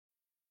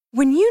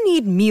When you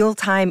need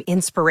mealtime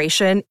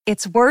inspiration,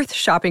 it's worth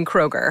shopping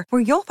Kroger,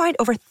 where you'll find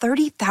over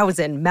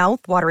 30,000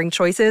 mouth-watering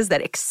choices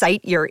that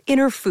excite your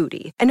inner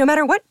foodie. And no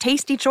matter what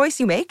tasty choice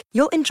you make,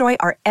 you'll enjoy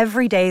our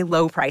everyday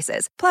low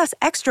prices, plus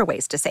extra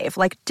ways to save,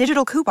 like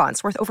digital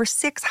coupons worth over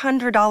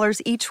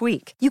 $600 each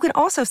week. You can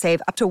also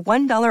save up to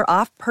 $1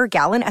 off per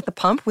gallon at the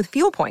pump with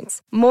fuel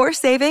points. More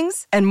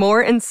savings and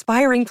more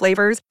inspiring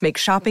flavors make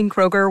shopping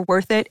Kroger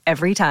worth it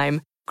every time.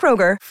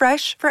 Kroger,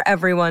 fresh for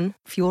everyone.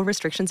 Fuel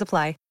restrictions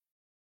apply.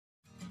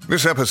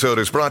 This episode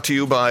is brought to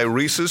you by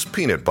Reese's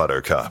Peanut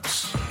Butter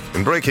Cups.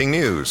 In breaking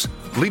news,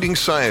 leading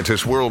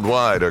scientists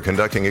worldwide are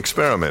conducting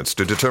experiments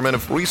to determine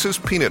if Reese's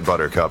Peanut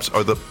Butter Cups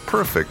are the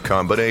perfect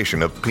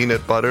combination of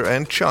peanut butter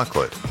and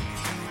chocolate.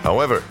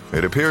 However,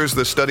 it appears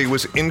the study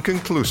was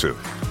inconclusive,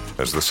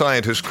 as the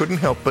scientists couldn't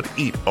help but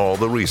eat all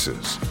the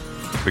Reese's.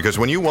 Because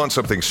when you want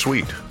something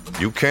sweet,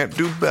 you can't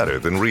do better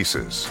than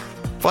Reese's.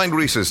 Find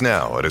Reese's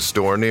now at a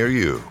store near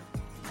you.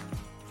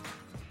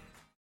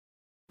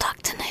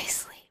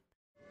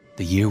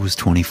 The year was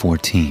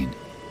 2014.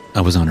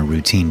 I was on a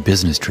routine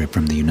business trip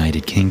from the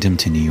United Kingdom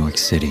to New York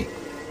City.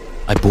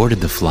 I boarded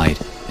the flight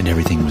and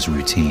everything was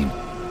routine.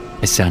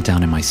 I sat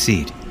down in my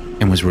seat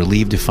and was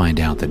relieved to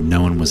find out that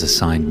no one was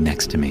assigned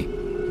next to me.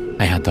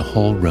 I had the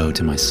whole row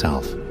to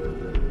myself.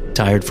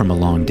 Tired from a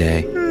long day,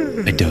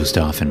 I dozed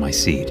off in my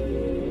seat.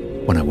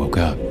 When I woke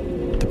up,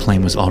 the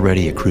plane was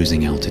already at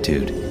cruising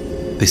altitude.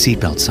 The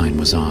seatbelt sign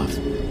was off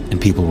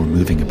and people were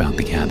moving about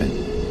the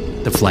cabin.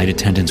 The flight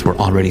attendants were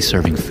already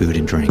serving food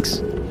and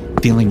drinks.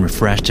 Feeling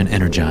refreshed and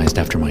energized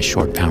after my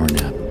short power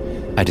nap,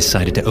 I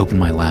decided to open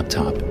my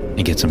laptop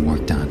and get some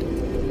work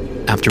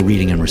done. After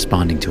reading and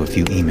responding to a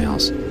few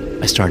emails,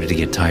 I started to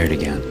get tired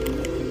again.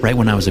 Right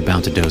when I was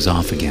about to doze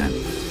off again,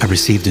 I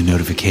received a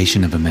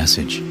notification of a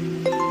message.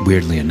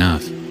 Weirdly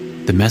enough,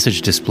 the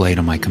message displayed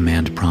on my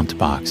command prompt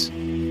box.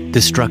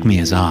 This struck me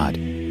as odd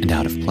and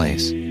out of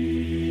place.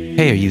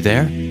 "Hey, are you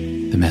there?"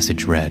 the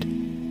message read.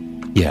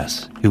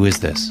 "Yes, who is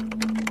this?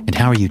 And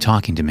how are you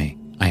talking to me?"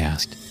 I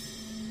asked.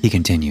 He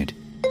continued,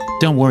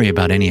 "Don't worry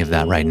about any of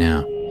that right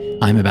now.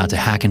 I'm about to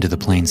hack into the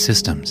plane's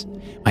systems.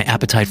 My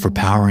appetite for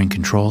power and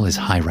control is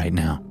high right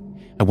now.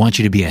 I want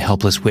you to be a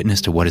helpless witness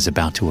to what is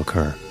about to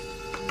occur."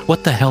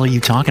 "What the hell are you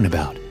talking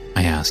about?"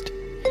 I asked.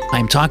 "I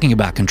am talking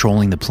about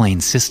controlling the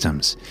plane's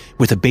systems.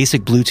 With a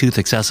basic Bluetooth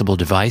accessible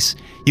device,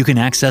 you can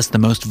access the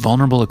most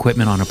vulnerable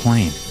equipment on a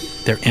plane.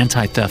 Their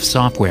anti-theft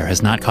software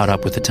has not caught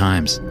up with the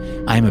times.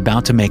 I am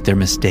about to make their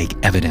mistake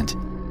evident,"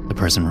 the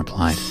person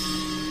replied.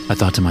 I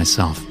thought to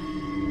myself,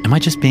 am I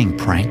just being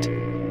pranked?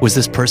 Was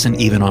this person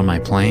even on my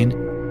plane?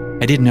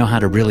 I didn't know how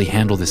to really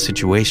handle this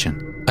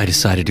situation. I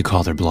decided to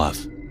call their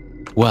bluff.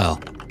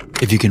 "Well,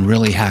 if you can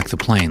really hack the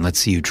plane, let's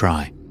see you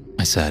try,"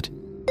 I said.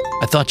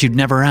 "I thought you'd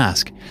never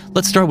ask.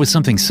 Let's start with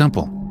something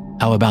simple.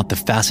 How about the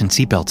fasten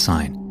seatbelt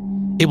sign?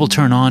 It will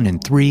turn on in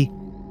 3,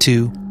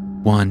 2,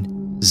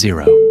 1,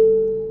 0.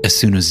 As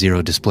soon as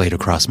 0 displayed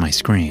across my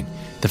screen,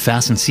 the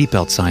fasten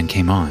seatbelt sign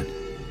came on.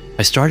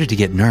 I started to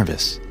get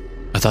nervous.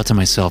 I thought to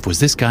myself, was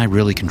this guy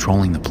really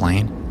controlling the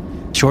plane?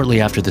 Shortly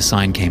after the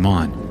sign came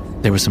on,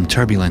 there was some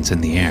turbulence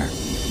in the air.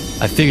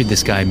 I figured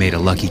this guy made a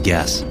lucky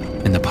guess,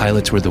 and the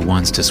pilots were the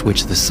ones to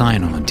switch the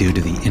sign on due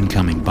to the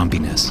incoming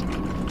bumpiness.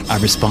 I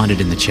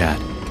responded in the chat,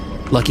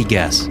 "Lucky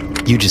guess,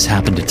 you just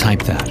happened to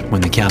type that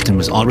when the captain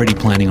was already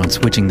planning on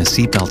switching the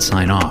seatbelt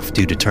sign off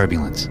due to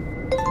turbulence.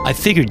 I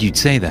figured you'd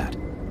say that.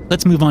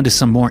 Let's move on to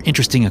some more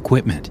interesting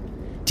equipment.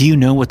 Do you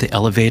know what the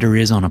elevator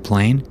is on a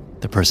plane?"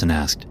 the person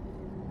asked.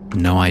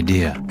 "No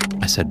idea,"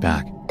 I said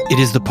back. "It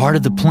is the part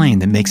of the plane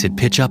that makes it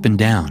pitch up and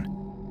down.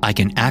 I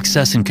can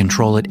access and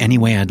control it any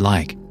way I'd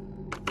like."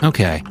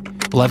 "Okay,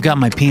 well, I've got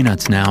my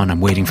peanuts now and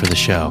I'm waiting for the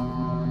show,"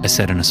 I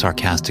said in a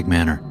sarcastic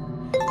manner.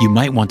 "You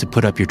might want to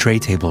put up your tray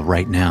table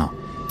right now.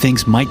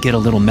 Things might get a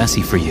little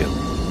messy for you."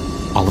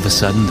 All of a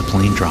sudden, the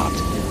plane dropped.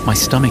 My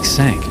stomach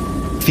sank.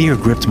 Fear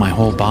gripped my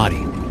whole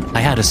body. I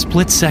had a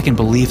split-second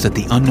belief that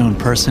the unknown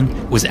person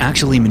was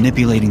actually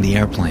manipulating the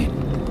airplane.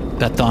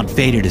 That thought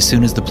faded as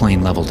soon as the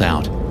plane leveled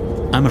out.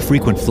 I'm a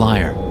frequent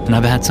flyer, and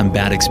I've had some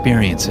bad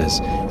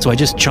experiences, so I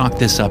just chalked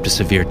this up to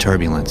severe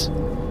turbulence.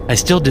 I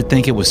still did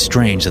think it was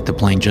strange that the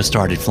plane just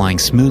started flying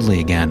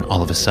smoothly again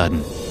all of a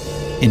sudden.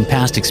 In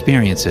past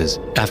experiences,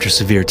 after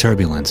severe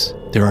turbulence,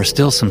 there are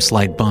still some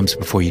slight bumps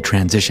before you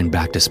transition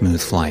back to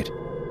smooth flight.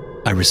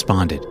 I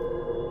responded,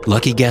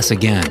 "Lucky guess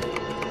again.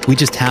 We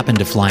just happened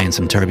to fly in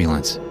some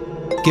turbulence.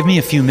 Give me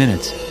a few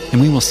minutes, and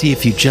we will see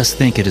if you just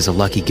think it is a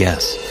lucky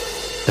guess."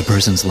 The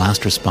person's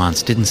last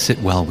response didn't sit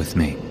well with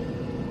me.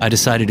 I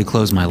decided to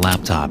close my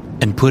laptop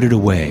and put it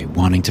away,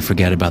 wanting to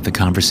forget about the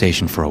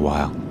conversation for a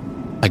while.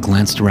 I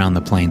glanced around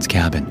the plane's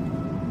cabin.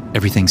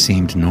 Everything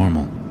seemed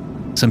normal.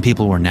 Some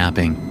people were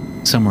napping,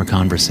 some were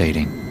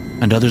conversating,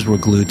 and others were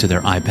glued to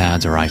their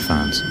iPads or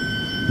iPhones.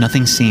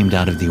 Nothing seemed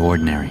out of the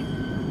ordinary.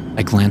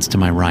 I glanced to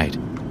my right.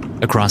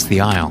 Across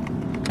the aisle,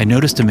 I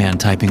noticed a man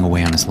typing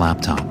away on his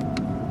laptop.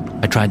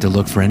 I tried to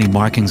look for any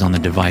markings on the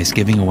device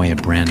giving away a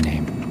brand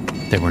name.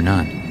 There were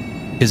none.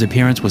 His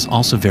appearance was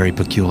also very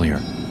peculiar.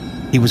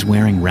 He was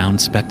wearing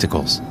round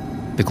spectacles.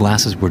 The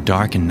glasses were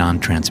dark and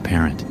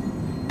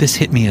non-transparent. This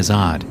hit me as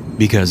odd,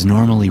 because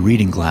normally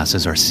reading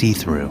glasses are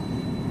see-through.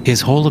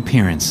 His whole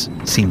appearance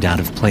seemed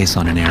out of place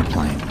on an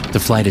airplane. The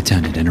flight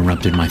attendant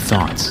interrupted my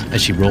thoughts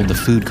as she rolled the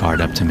food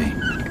cart up to me.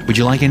 "Would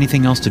you like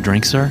anything else to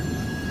drink, sir?"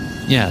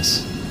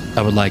 "Yes,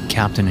 I would like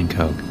Captain and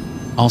Coke.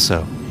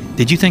 Also,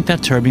 did you think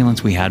that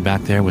turbulence we had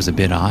back there was a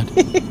bit odd?"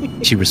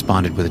 She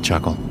responded with a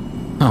chuckle.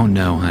 "Oh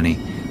no, honey.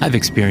 I've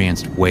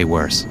experienced way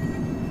worse.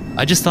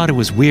 I just thought it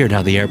was weird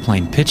how the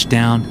airplane pitched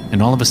down and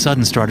all of a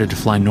sudden started to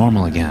fly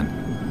normal again.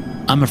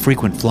 I'm a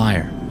frequent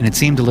flyer, and it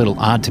seemed a little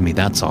odd to me,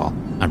 that's all,"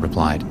 I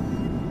replied.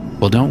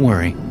 "Well, don't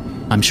worry.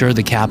 I'm sure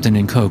the Captain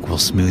and Coke will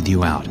smooth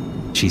you out,"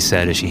 she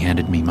said as she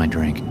handed me my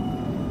drink.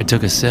 I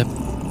took a sip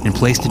and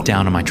placed it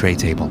down on my tray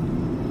table.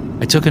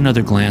 I took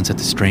another glance at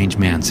the strange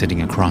man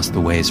sitting across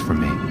the ways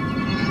from me.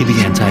 He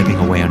began typing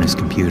away on his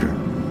computer.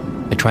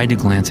 I tried to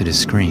glance at his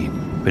screen,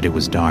 but it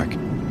was dark.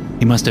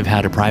 He must have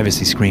had a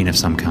privacy screen of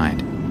some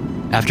kind.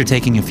 After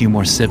taking a few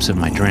more sips of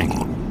my drink,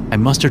 I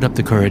mustered up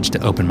the courage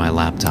to open my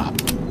laptop.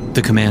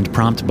 The command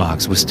prompt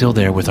box was still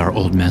there with our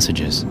old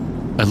messages.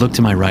 I looked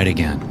to my right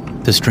again.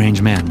 The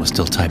strange man was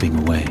still typing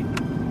away.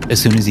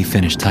 As soon as he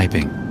finished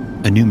typing,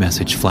 a new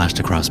message flashed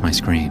across my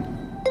screen.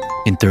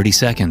 "In 30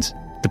 seconds,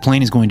 the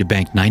plane is going to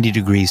bank 90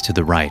 degrees to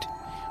the right.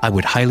 I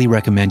would highly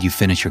recommend you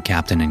finish your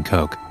Captain and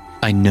Coke.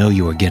 I know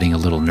you are getting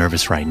a little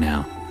nervous right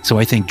now, so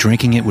I think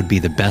drinking it would be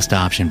the best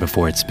option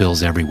before it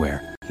spills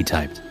everywhere," he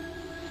typed.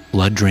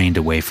 Blood drained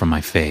away from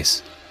my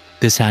face.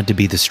 This had to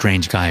be the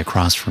strange guy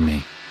across from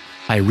me.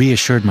 I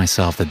reassured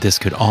myself that this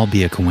could all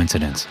be a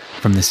coincidence,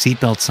 from the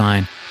seatbelt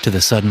sign to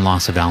the sudden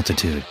loss of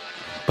altitude.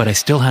 But I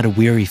still had a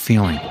weary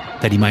feeling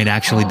that he might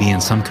actually be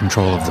in some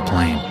control of the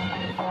plane.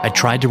 I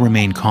tried to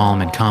remain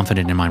calm and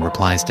confident in my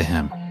replies to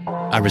him.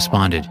 I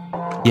responded,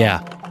 "Yeah,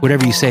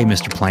 whatever you say,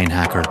 Mr. Plane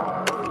Hacker.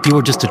 You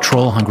are just a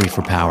troll hungry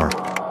for power.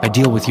 I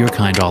deal with your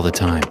kind all the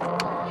time."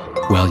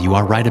 "Well, you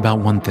are right about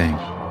one thing.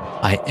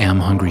 I am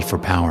hungry for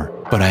power,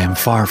 but I am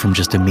far from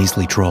just a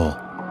measly troll.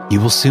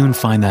 You will soon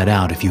find that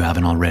out if you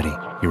haven't already,"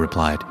 he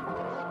replied.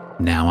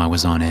 Now I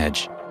was on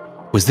edge.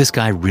 Was this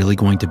guy really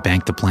going to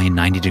bank the plane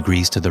 90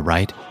 degrees to the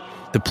right?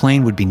 The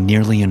plane would be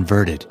nearly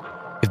inverted.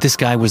 If this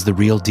guy was the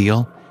real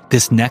deal,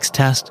 this next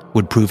test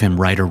would prove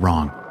him right or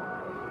wrong.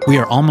 "We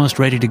are almost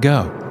ready to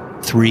go.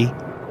 3,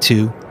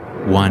 2,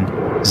 1,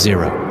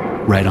 0.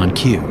 Right on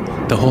cue,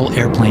 the whole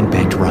airplane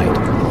banked right.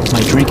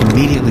 My drink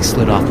immediately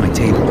slid off my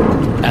table.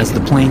 As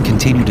the plane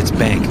continued its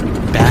bank,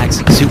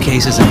 bags,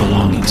 suitcases, and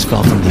belongings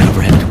fell from the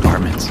overhead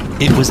compartments.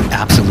 It was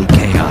absolute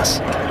chaos.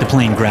 The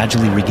plane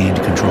gradually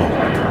regained control.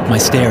 My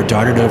stare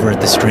darted over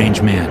at the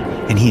strange man,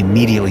 and he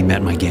immediately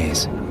met my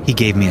gaze. He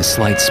gave me a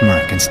slight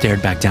smirk and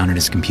stared back down at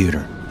his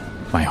computer.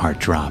 My heart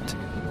dropped.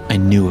 I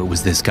knew it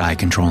was this guy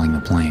controlling the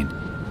plane.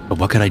 But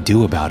what could I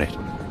do about it?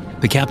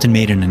 The captain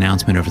made an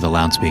announcement over the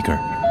loudspeaker.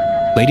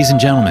 "Ladies and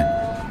gentlemen,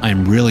 I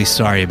am really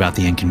sorry about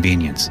the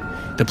inconvenience.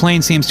 The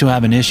plane seems to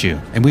have an issue,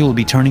 and we will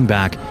be turning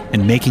back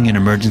and making an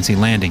emergency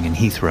landing in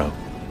Heathrow.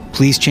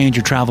 Please change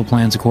your travel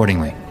plans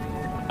accordingly."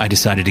 I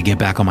decided to get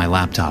back on my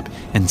laptop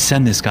and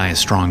send this guy a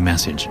strong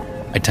message.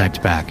 I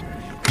typed back,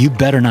 "You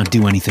better not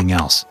do anything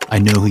else. I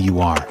know who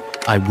you are.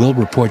 I will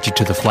report you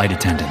to the flight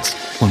attendants.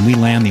 When we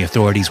land, the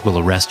authorities will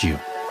arrest you."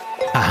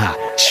 "Haha,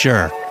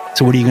 sure.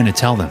 So what are you going to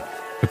tell them?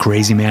 A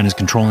crazy man is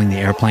controlling the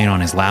airplane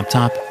on his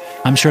laptop?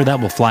 I'm sure that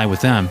will fly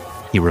with them,"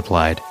 he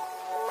replied.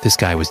 This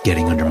guy was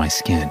getting under my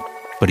skin,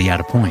 but he had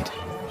a point.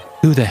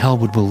 Who the hell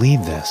would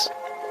believe this?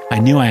 I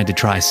knew I had to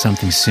try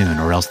something soon,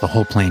 or else the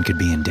whole plane could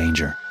be in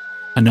danger.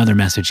 Another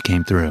message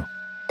came through.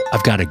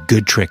 "I've got a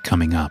good trick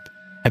coming up.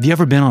 Have you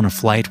ever been on a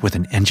flight with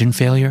an engine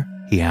failure?"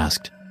 he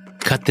asked.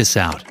 "Cut this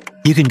out.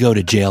 You can go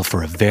to jail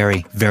for a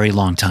very, very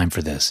long time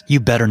for this. You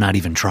better not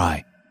even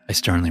try," I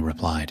sternly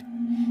replied.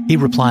 He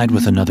replied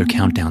with another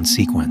countdown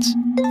sequence.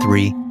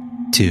 3,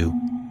 2,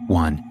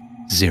 1,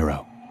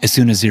 0. As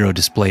soon as 0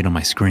 displayed on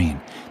my screen,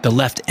 the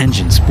left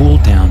engine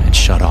spooled down and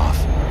shut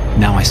off.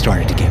 Now I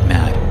started to get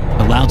mad.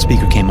 The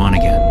loudspeaker came on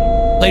again.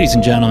 "Ladies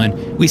and gentlemen,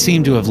 we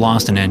seem to have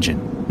lost an engine.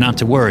 Not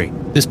to worry,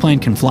 this plane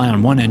can fly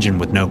on one engine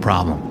with no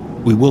problem.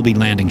 We will be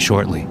landing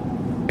shortly."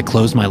 I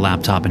closed my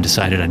laptop and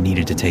decided I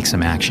needed to take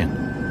some action.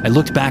 I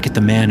looked back at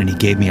the man and he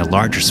gave me a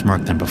larger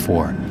smirk than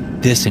before.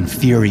 This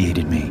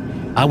infuriated me.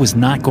 I was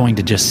not going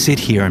to just sit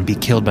here and be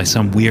killed by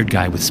some weird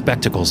guy with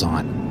spectacles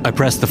on. I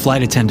pressed the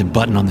flight attendant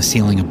button on the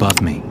ceiling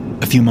above me.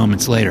 A few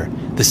moments later,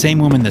 the same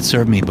woman that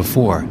served me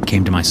before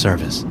came to my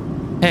service.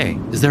 "Hey,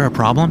 is there a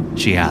problem?"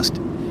 she asked.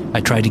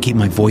 I tried to keep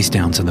my voice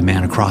down so the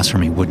man across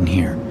from me wouldn't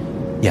hear.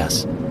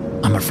 "Yes,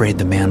 I'm afraid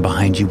the man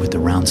behind you with the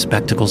round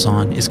spectacles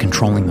on is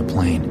controlling the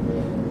plane.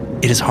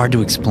 It is hard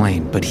to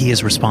explain, but he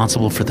is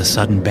responsible for the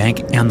sudden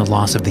bank and the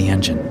loss of the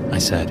engine," I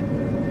said.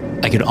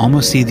 I could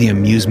almost see the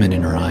amusement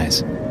in her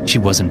eyes. She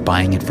wasn't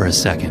buying it for a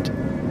second.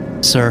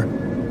 "Sir,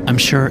 I'm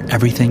sure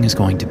everything is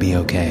going to be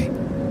okay.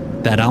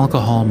 That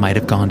alcohol might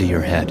have gone to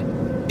your head.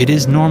 It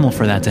is normal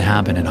for that to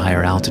happen at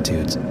higher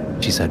altitudes,"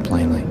 she said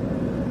plainly.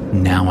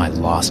 Now I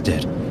lost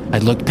it. I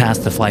looked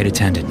past the flight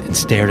attendant and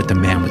stared at the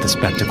man with the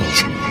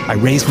spectacles. I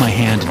raised my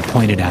hand and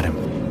pointed at him.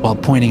 While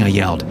pointing, I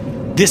yelled,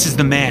 "This is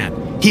the man!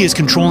 He is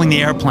controlling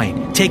the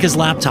airplane! Take his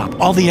laptop!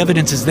 All the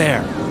evidence is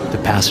there!" The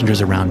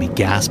passengers around me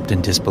gasped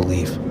in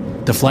disbelief.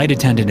 The flight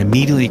attendant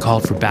immediately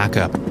called for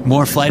backup.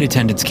 More flight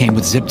attendants came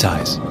with zip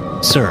ties.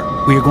 "Sir,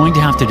 we are going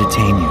to have to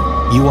detain you.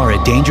 You are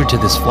a danger to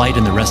this flight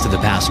and the rest of the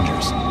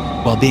passengers."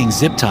 While being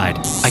zip-tied,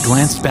 I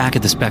glanced back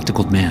at the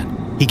spectacled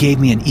man. He gave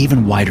me an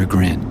even wider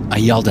grin. I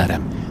yelled at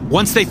him,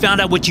 "Once they found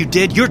out what you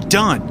did, you're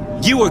done.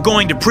 You are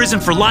going to prison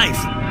for life."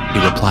 He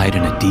replied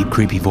in a deep,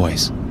 creepy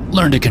voice,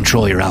 "Learn to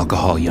control your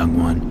alcohol, young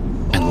one,"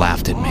 and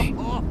laughed at me.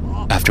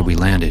 After we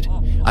landed,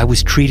 I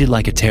was treated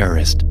like a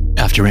terrorist.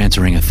 After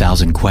answering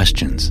 1,000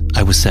 questions,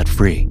 I was set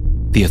free.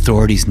 The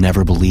authorities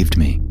never believed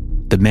me.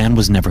 The man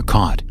was never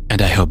caught, and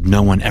I hope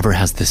no one ever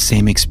has the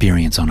same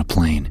experience on a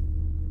plane.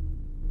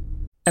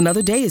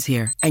 Another day is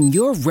here, and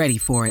you're ready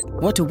for it.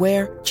 What to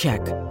wear? Check.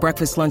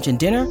 Breakfast, lunch, and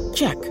dinner?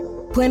 Check.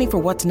 Planning for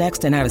what's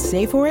next and how to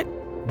save for it?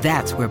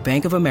 That's where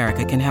Bank of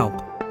America can help.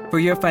 For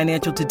your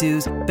financial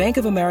to-dos, Bank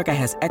of America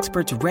has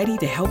experts ready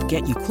to help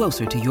get you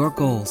closer to your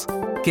goals.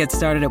 Get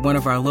started at one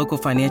of our local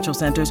financial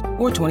centers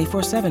or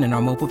 24/7 in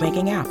our mobile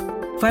banking app.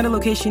 Find a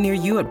location near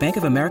you at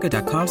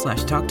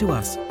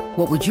bankofamerica.com/talktous.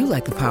 What would you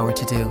like the power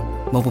to do?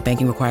 Mobile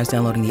banking requires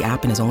downloading the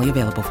app and is only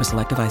available for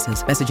select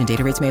devices. Message and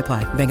data rates may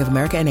apply. Bank of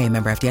America N.A.,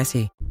 member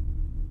FDIC.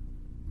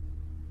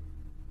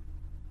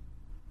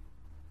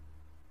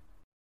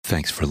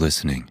 Thanks for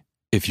listening.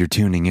 If you're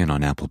tuning in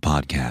on Apple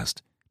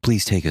Podcast,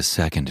 please take a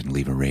second and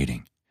leave a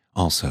rating.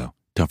 Also,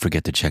 don't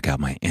forget to check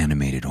out my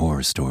animated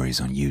horror stories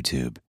on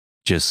YouTube.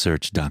 Just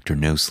search Dr.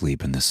 No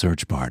Sleep in the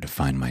search bar to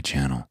find my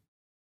channel.